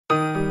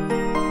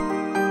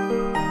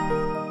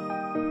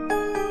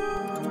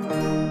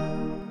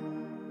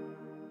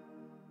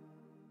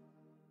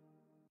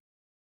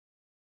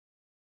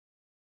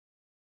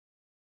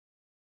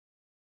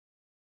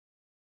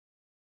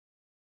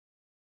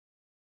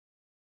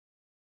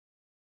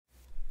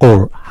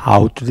or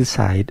how to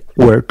decide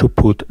where to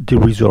put the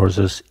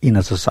resources in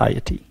a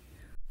society.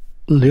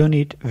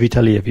 Leonid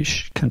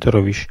Vitalyevich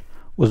Kantorovich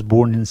was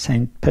born in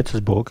St.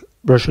 Petersburg,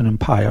 Russian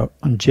Empire,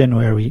 on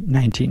January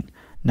 19,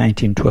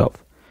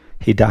 1912.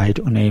 He died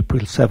on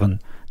April 7,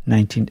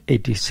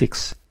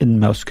 1986, in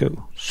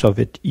Moscow,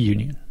 Soviet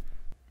Union.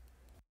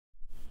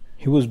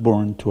 He was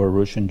born to a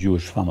Russian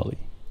Jewish family.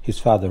 His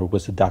father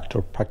was a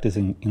doctor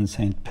practicing in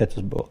St.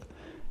 Petersburg.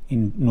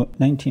 In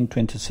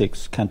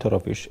 1926,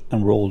 Kantorovich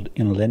enrolled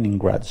in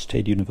Leningrad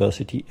State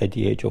University at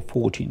the age of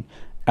 14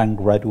 and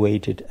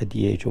graduated at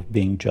the age of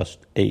being just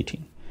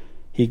 18.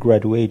 He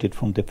graduated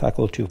from the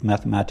Faculty of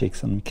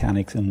Mathematics and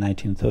Mechanics in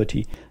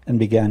 1930 and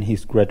began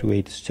his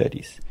graduate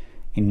studies.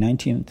 In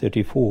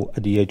 1934,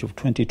 at the age of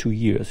 22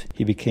 years,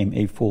 he became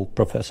a full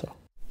professor.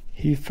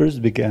 He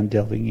first began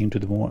delving into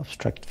the more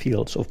abstract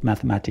fields of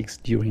mathematics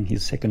during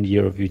his second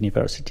year of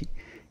university.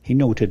 He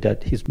noted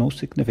that his most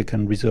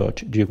significant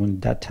research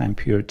during that time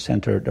period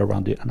centered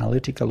around the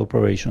analytical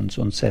operations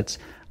on sets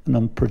and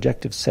on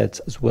projective sets,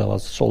 as well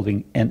as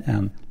solving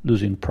n-n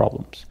losing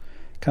problems.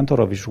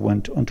 Kantorovich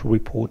went on to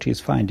report his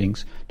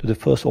findings to the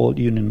First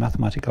All-Union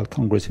Mathematical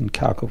Congress in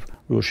Kharkov,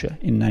 Russia,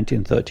 in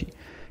 1930.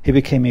 He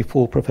became a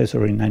full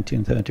professor in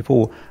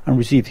 1934 and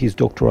received his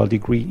doctoral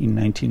degree in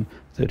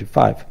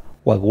 1935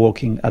 while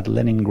working at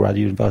Leningrad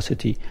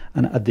University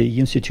and at the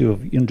Institute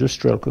of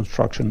Industrial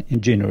Construction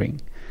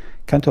Engineering.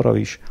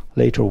 Kantorovich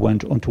later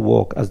went on to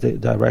work as the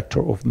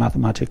director of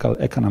mathematical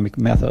economic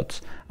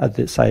methods at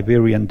the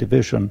Siberian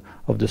division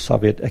of the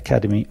Soviet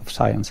Academy of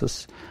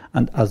Sciences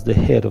and as the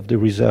head of the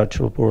research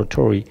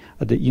laboratory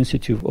at the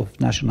Institute of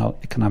National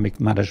Economic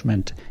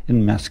Management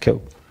in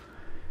Moscow.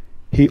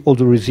 He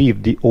also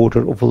received the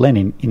Order of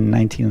Lenin in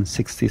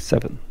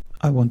 1967.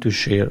 I want to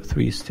share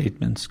 3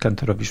 statements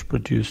Kantorovich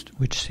produced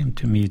which seem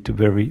to me to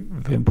very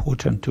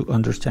important to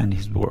understand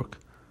his work.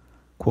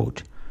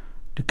 Quote,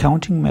 "The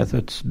counting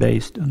methods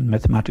based on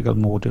mathematical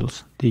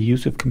models, the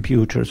use of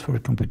computers for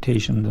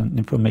computation and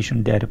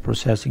information data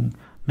processing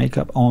make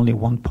up only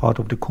one part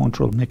of the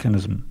control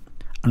mechanism.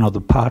 Another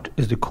part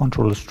is the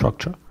control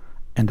structure."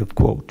 End of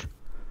quote.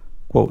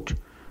 Quote,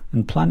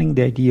 "In planning,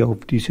 the idea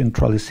of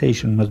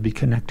decentralization must be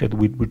connected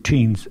with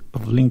routines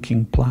of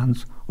linking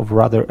plans of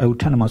rather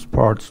autonomous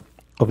parts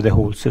of the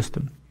whole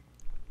system.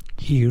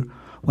 Here,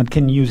 one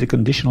can use a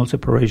conditional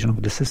separation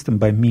of the system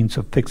by means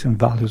of fixing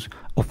values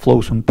of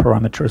flows and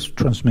parameters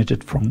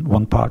transmitted from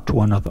one part to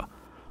another.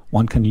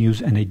 One can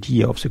use an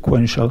idea of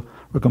sequential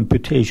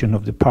recomputation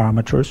of the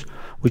parameters,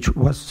 which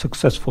was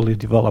successfully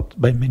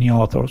developed by many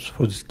authors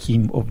for the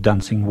scheme of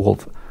dancing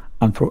wolf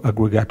and for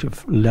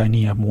aggregative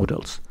linear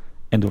models."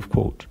 End of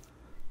quote.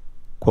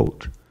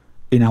 Quote,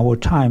 "In our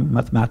time,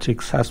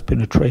 mathematics has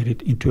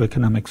penetrated into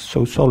economics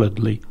so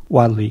solidly,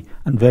 widely,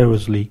 and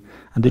variously,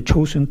 and the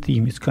chosen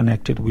theme is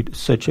connected with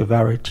such a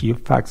variety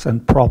of facts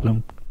and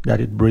problems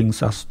that it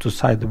brings us to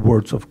cite the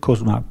words of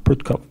Kozma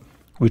Prutkov,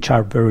 which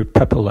are very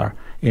popular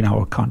in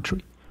our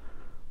country.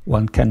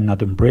 One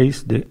cannot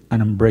embrace the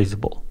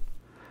unembraceable.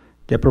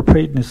 The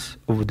appropriateness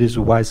of this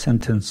wise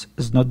sentence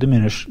is not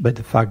diminished by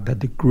the fact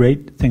that the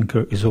great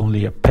thinker is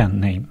only a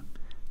pen name."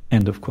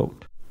 End of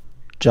quote.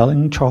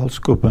 Jalling Charles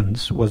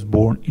Koopmans was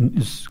born in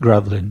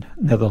East-Gravelines,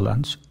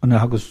 Netherlands, on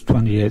August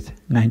 28,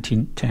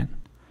 1910.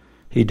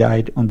 He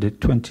died on the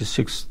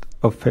 26th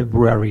of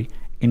February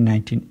in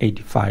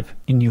 1985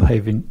 in New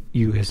Haven,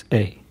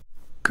 USA.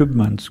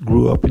 Koopmans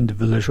grew up in the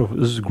village of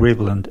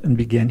East-Gravelines and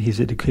began his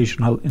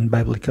educational and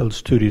biblical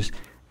studies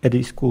at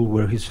a school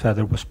where his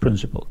father was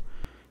principal.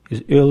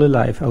 His early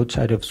life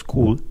outside of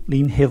school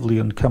leaned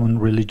heavily on common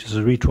religious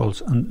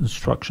rituals and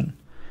instruction.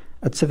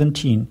 At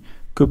 17,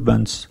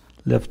 Koopmans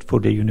left for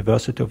the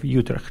University of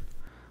Utrecht.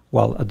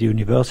 While at the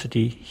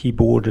university, he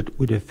boarded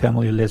with a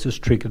family less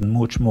strict and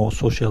much more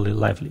socially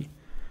lively.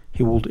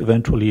 He would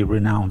eventually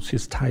renounce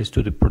his ties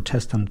to the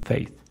Protestant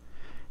faith.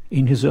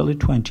 In his early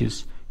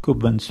 20s,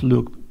 Koopmans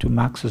looked to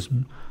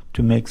Marxism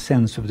to make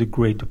sense of the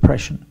Great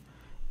Depression.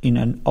 In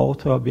an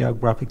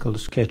autobiographical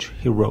sketch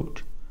he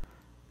wrote,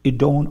 "It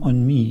dawned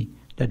on me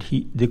that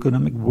the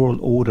economic world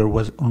order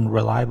was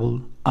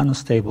unreliable,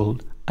 unstable,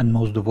 and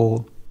most of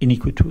all,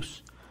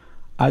 iniquitous.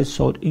 I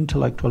sought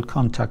intellectual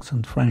contacts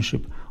and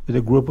friendship with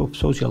a group of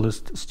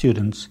socialist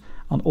students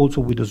and also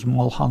with a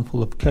small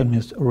handful of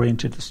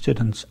communist-oriented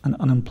students and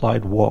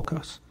unemployed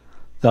workers.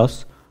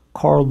 Thus,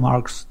 Karl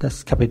Marx's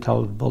Das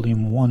Kapital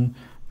Volume 1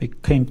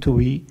 came to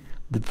be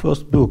the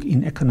first book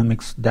in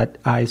economics that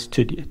I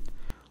studied.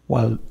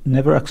 While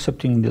never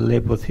accepting the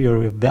labor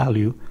theory of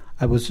value,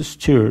 I was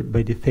stirred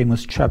by the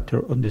famous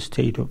chapter on the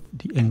state of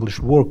the English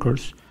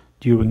workers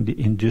during the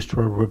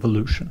Industrial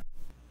Revolution."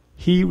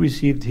 He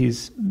received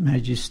his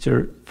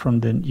Magister from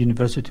the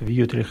University of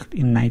Utrecht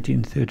in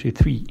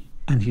 1933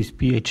 and his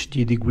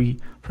PhD degree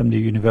from the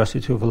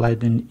University of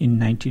Leiden in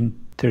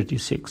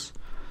 1936.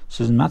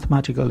 Since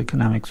mathematical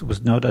economics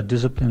was not a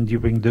discipline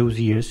during those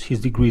years, his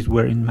degrees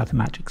were in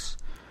mathematics.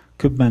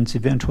 Koopmans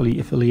eventually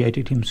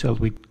affiliated himself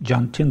with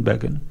John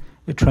Tinbergen,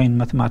 a trained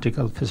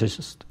mathematical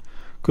physicist.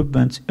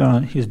 Koopmans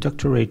earned his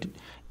doctorate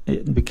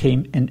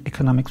became an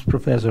economics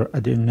professor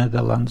at the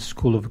Netherlands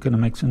School of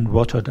Economics in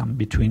Rotterdam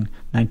between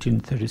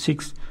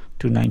 1936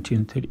 to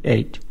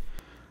 1938,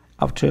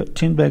 after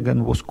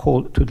Tinbergen was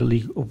called to the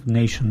League of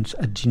Nations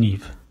at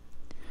Geneva.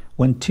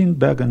 When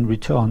Tinbergen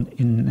returned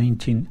in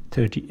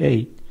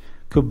 1938,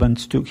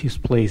 Koopmans took his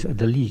place at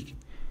the League.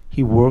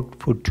 He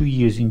worked for 2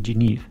 years in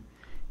Geneva.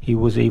 He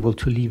was able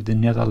to leave the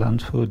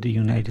Netherlands for the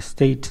United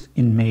States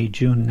in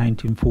May-June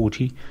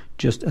 1940,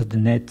 just as the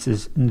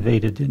Nazis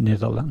invaded the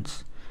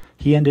Netherlands.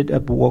 He ended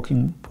up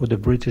working for the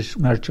British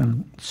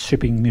Merchant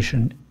Shipping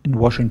Mission in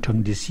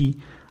Washington, D.C.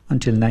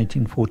 until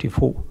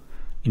 1944.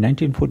 In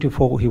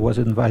 1944, he was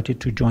invited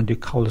to join the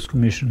Cowles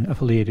Commission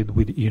affiliated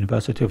with the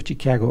University of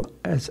Chicago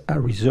as a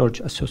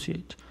research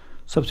associate.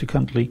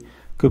 Subsequently,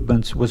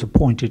 Koopmans was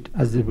appointed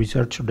as the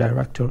research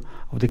director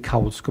of the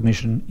Cowles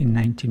Commission in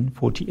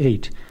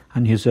 1948,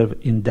 and he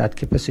served in that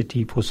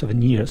capacity for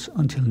 7 years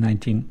until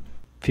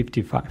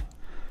 1955.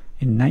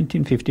 In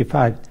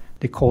 1955,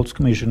 the Cowles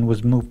Commission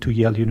was moved to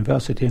Yale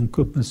University, and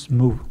Koopmans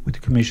moved with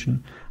the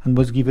commission and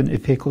was given a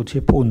faculty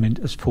appointment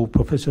as full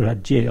professor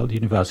at Yale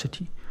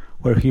University,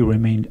 where he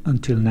remained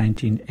until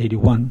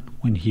 1981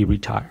 when he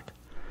retired.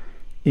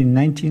 In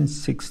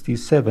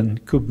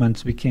 1967,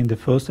 Koopmans became the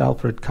first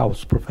Alfred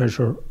Cowles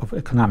Professor of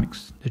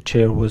Economics. The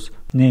chair was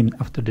named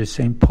after the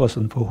same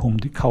person for whom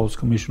the Cowles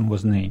Commission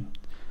was named.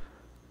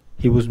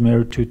 He was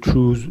married to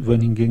Truus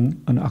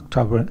Wenninging in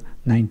October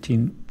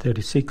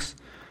 1936.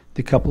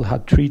 The couple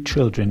had 3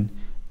 children,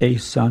 a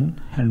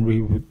son,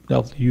 Henry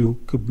W.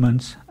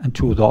 Koopmans, and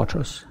 2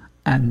 daughters,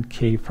 Anne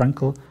K.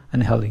 Frankel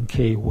and Helen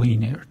K.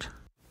 Weinert.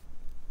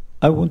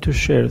 I want to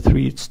share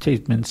 3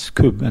 statements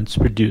Koopmans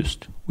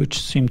produced,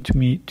 which seem to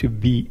me to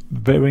be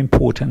very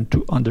important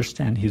to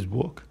understand his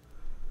work.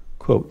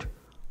 Quote,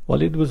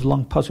 "While it was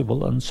long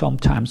possible and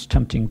sometimes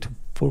tempting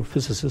for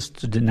physicists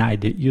to deny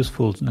the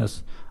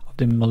usefulness of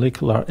the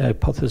molecular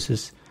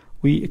hypothesis,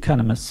 we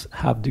economists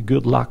have the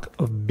good luck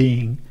of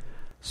being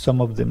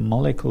some of the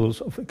molecules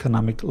of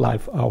economic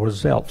life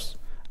ourselves,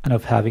 and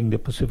of having the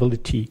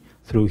possibility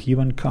through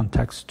human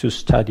contacts to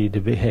study the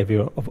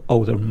behavior of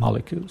other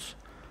molecules."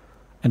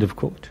 End of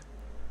quote.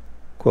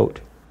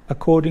 Quote,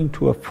 "According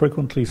to a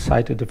frequently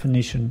cited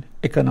definition,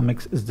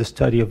 economics is the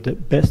study of the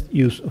best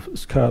use of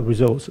scarce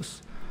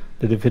resources.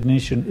 The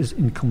definition is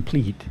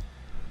incomplete.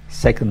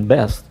 Second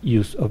best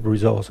use of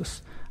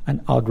resources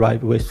and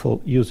outright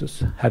wasteful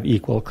uses have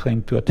equal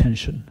claim to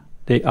attention.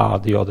 They are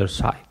the other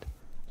side."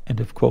 End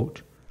of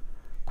quote.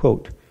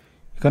 Quote,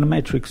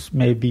 "Econometrics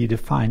may be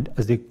defined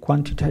as the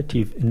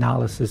quantitative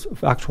analysis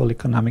of actual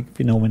economic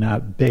phenomena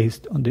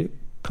based on the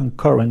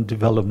concurrent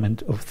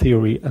development of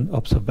theory and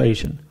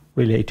observation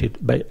related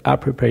by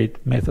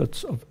appropriate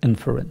methods of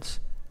inference."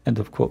 End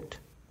of quote.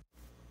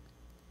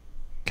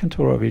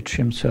 Kantorovich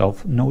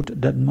himself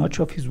noted that much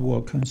of his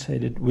work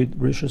coincided with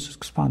Russia's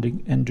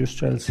expanding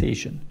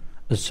industrialization.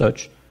 As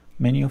such,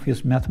 many of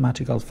his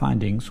mathematical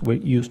findings were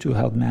used to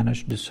help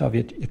manage the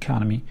Soviet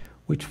economy,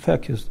 which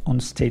focused on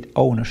state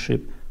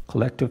ownership,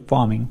 collective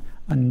farming,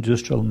 and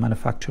industrial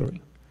manufacturing.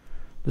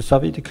 The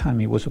Soviet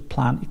economy was a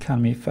planned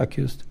economy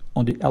focused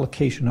on the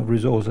allocation of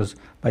resources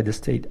by the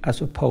state as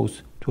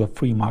opposed to a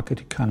free market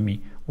economy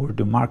where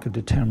the market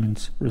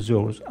determines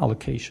resource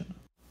allocation.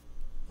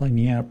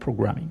 Linear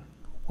programming.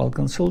 While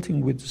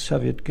consulting with the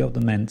Soviet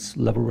government's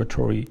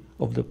laboratory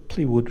of the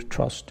Plywood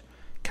Trust,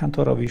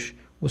 Kantorovich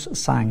was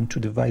assigned to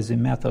devise a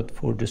method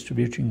for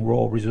distributing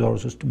raw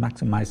resources to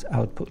maximize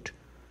output.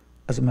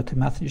 As a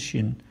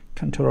mathematician,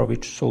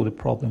 Kantorovich saw the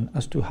problem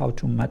as to how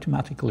to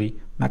mathematically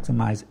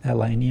maximize a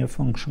linear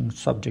function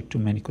subject to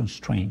many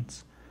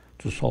constraints.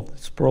 To solve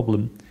this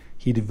problem,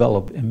 he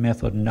developed a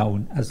method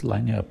known as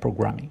linear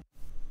programming.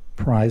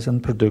 Price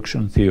and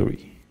production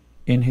theory.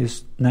 In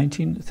his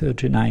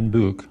 1939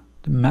 book,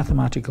 The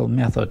Mathematical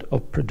Method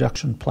of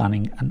Production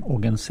Planning and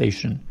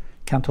Organization,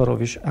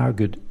 Kantorovich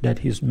argued that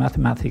his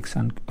mathematics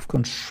and of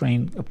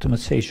constraint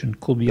optimization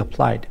could be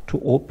applied to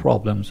all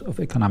problems of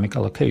economic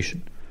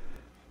allocation.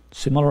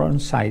 Similar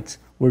insights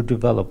were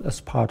developed as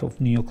part of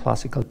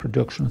neoclassical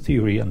production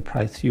theory and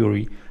price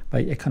theory by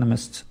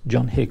economists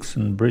John Hicks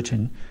in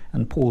Britain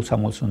and Paul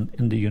Samuelson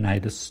in the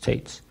United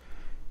States.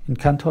 In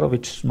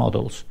Kantorovich's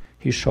models,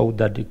 he showed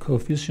that the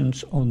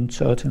coefficients on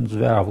certain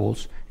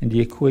variables in the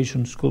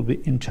equations could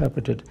be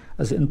interpreted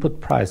as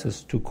input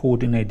prices to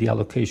coordinate the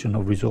allocation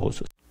of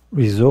resources.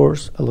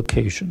 Resource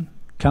allocation.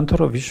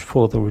 Kantorovich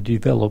further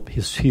developed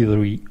his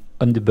theory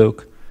in the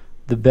book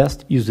The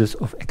Best Uses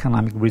of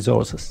Economic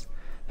Resources.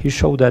 He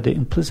showed that the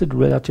implicit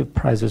relative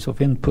prices of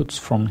inputs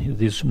from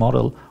this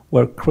model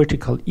were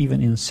critical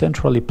even in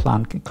centrally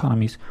planned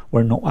economies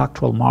where no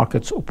actual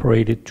markets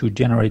operated to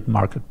generate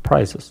market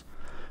prices.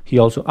 He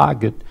also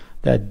argued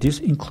that this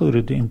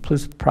included the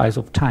implicit price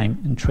of time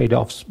in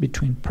trade-offs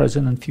between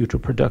present and future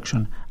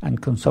production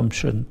and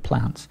consumption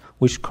plans,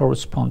 which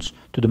corresponds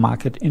to the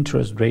market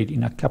interest rate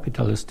in a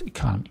capitalist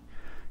economy.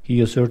 He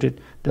asserted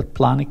that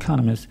planned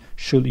economies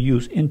should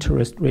use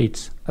interest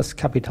rates as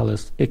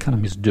capitalist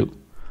economies do.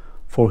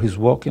 For his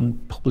work in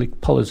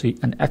public policy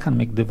and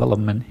economic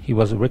development, he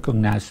was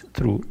recognized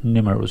through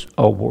numerous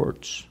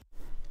awards.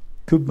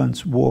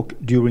 Koopmans' work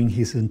during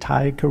his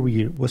entire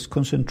career was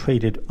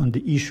concentrated on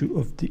the issue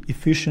of the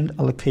efficient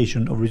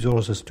allocation of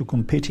resources to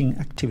competing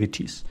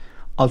activities,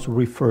 also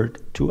referred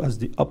to as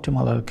the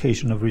optimal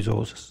allocation of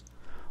resources.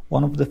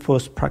 One of the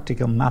first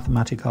practical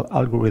mathematical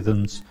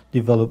algorithms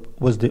developed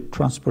was the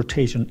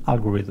transportation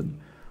algorithm,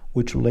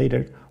 which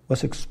later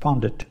was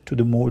expanded to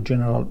the more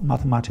general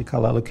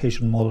mathematical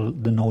allocation model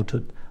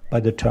denoted by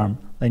the term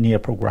linear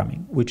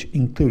programming, which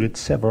included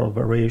several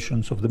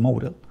variations of the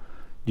model.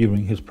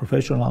 During his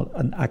professional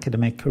and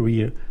academic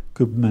career,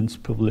 Koopmans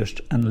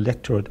published and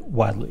lectured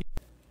widely.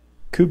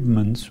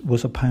 Koopmans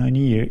was a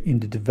pioneer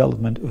in the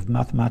development of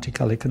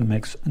mathematical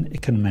economics and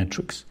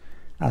econometrics.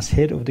 As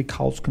head of the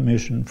Cowles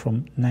Commission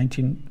from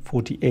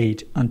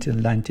 1948 until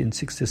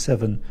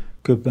 1967,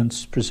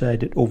 Koopmans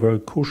presided over a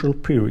crucial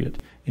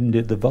period in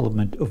the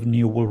development of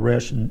New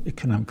Russian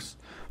economics,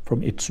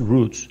 from its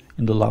roots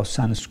in the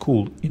Lausanne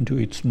School into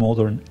its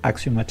modern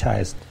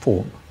axiomatized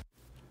form.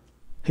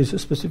 His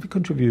specific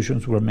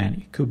contributions were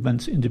many.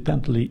 Koopmans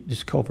independently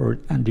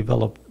discovered and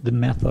developed the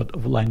method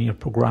of linear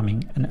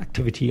programming and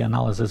activity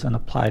analysis and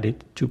applied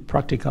it to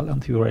practical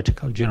and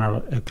theoretical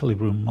general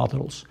equilibrium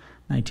models,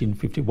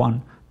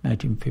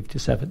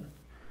 1951-1957.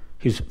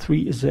 His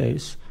 3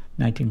 essays,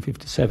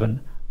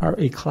 1957, are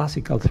a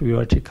classical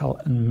theoretical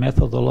and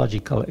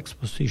methodological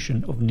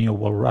exposition of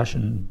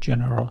Neo-Russian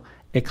general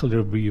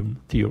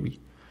equilibrium theory.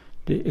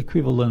 The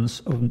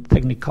equivalence of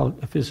technical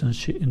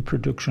efficiency in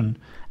production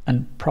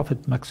and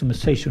profit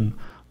maximization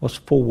was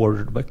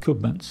forwarded by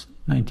Koopmans,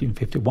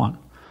 1951,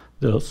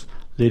 thus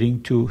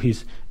leading to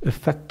his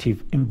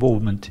effective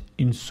involvement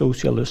in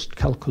socialist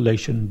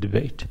calculation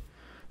debate.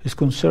 His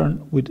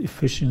concern with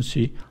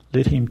efficiency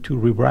led him to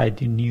rewrite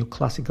the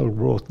neoclassical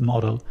growth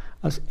model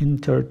as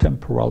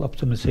intertemporal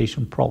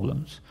optimization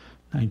problems,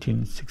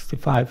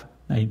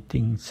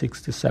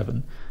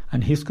 1965-1967,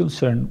 and his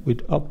concern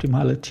with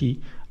optimality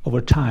over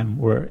time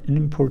were an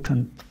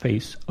important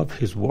phase of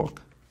his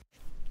work.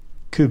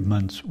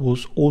 Koopmans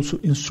was also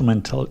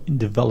instrumental in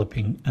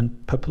developing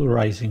and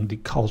popularizing the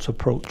Cowles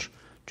approach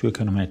to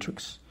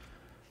econometrics,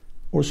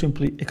 or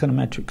simply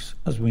econometrics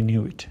as we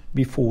knew it,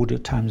 before the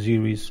time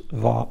series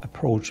VAR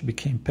approach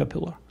became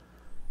popular.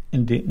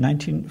 In the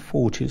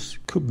 1940s,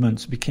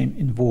 Koopmans became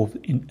involved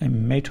in a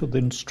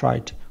method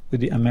stride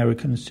with the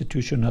American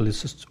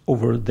institutionalists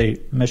over their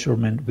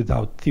measurement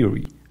without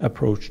theory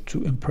approach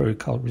to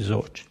empirical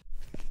research.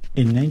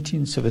 In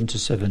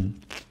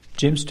 1977,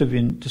 James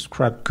Tobin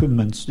described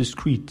Koopmans'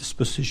 discrete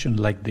disposition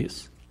like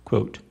this,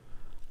 quote,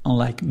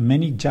 "Unlike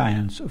many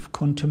giants of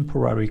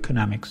contemporary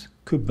economics,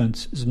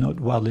 Koopmans is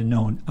not widely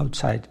known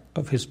outside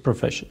of his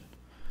profession.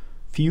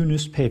 Few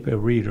newspaper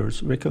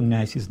readers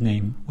recognize his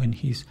name when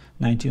his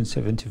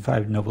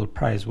 1975 Nobel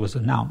Prize was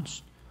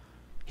announced.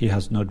 He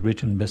has not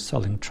written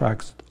best-selling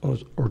tracts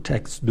or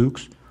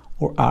textbooks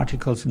or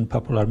articles in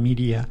popular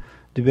media,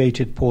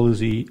 debated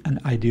policy and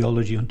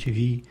ideology on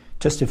TV,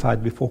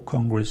 testified before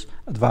Congress,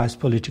 advised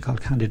political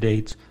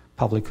candidates,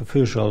 public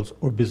officials,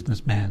 or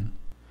businessmen,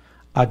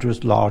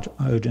 addressed large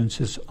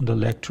audiences on the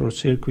lecture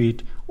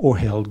circuit, or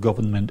held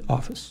government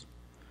office.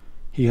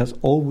 He has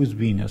always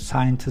been a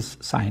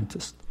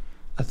scientist,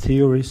 a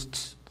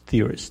theorist's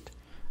theorist,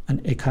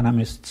 an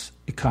economist's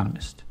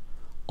economist,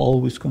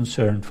 always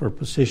concerned for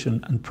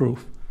precision and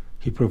proof.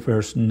 He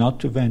prefers not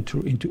to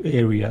venture into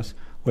areas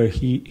where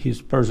he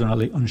is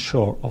personally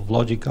unsure of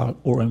logical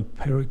or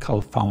empirical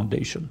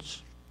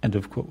foundations." End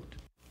of quote.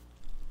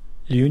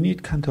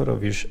 Leonid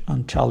Kantorovich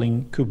and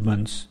Charles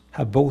Koopmans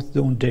have both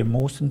done their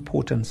most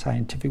important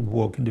scientific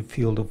work in the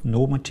field of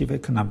normative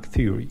economic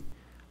theory,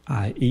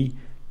 i.e.,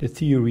 the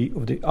theory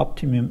of the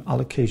optimum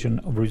allocation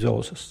of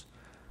resources.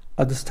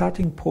 At the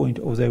starting point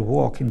of their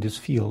work in this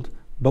field,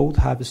 both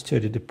have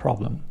studied the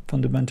problem,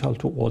 fundamental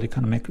to all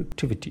economic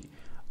activity,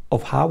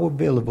 of how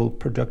available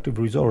productive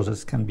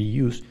resources can be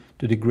used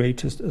to the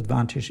greatest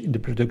advantage in the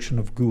production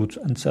of goods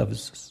and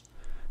services.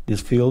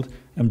 This field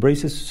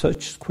embraces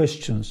such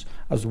questions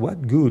as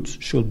what goods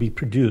should be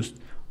produced,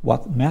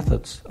 what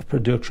methods of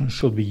production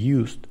should be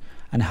used,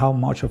 and how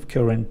much of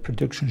current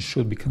production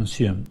should be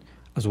consumed,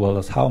 as well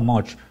as how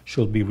much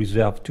should be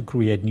reserved to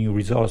create new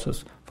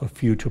resources for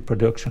future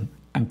production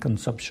and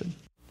consumption.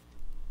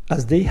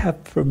 As they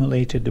have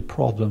formulated the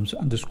problems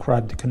and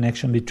described the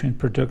connection between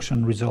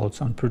production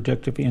results and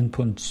productive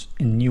inputs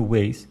in new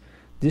ways,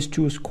 these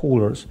two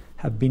scholars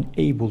have been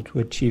able to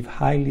achieve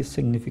highly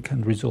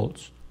significant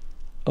results.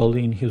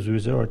 Early in his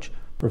research,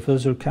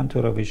 Professor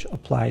Kantorovich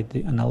applied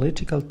the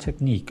analytical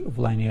technique of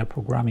linear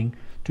programming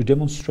to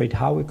demonstrate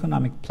how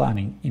economic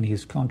planning in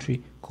his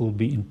country could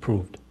be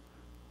improved.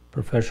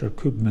 Professor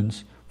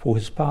Koopmans, for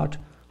his part,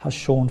 has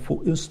shown,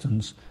 for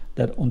instance,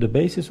 that on the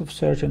basis of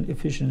certain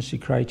efficiency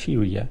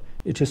criteria,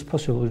 it is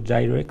possible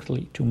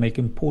directly to make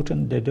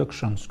important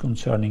deductions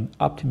concerning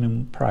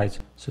optimum price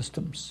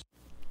systems.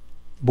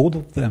 Both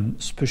of them,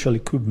 especially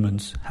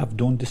Koopmans, have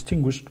done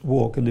distinguished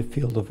work in the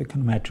field of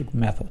econometric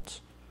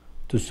methods.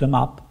 To sum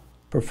up,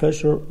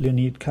 Professor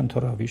Leonid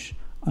Kantorovich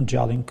and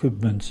Jalin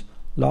Koopmans,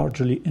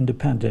 largely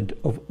independent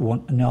of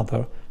one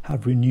another,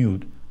 have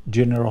renewed,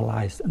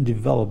 generalized, and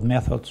developed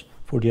methods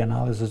for the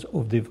analysis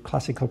of the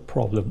classical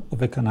problem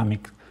of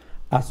economics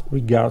as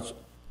regards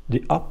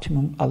the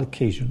optimum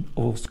allocation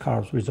of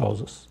scarce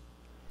resources.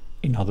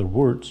 In other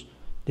words,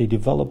 they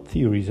develop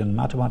theories and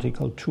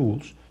mathematical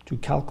tools to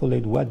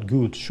calculate what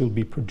goods should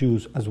be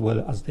produced as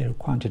well as their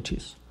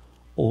quantities.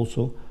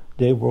 Also,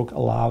 their work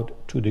allowed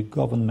to the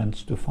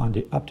governments to find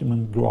the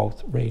optimum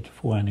growth rate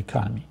for an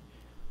economy.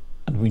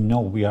 And we know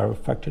we are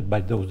affected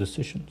by those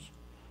decisions.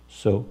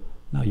 So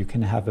now you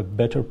can have a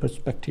better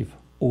perspective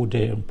of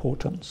their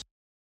importance.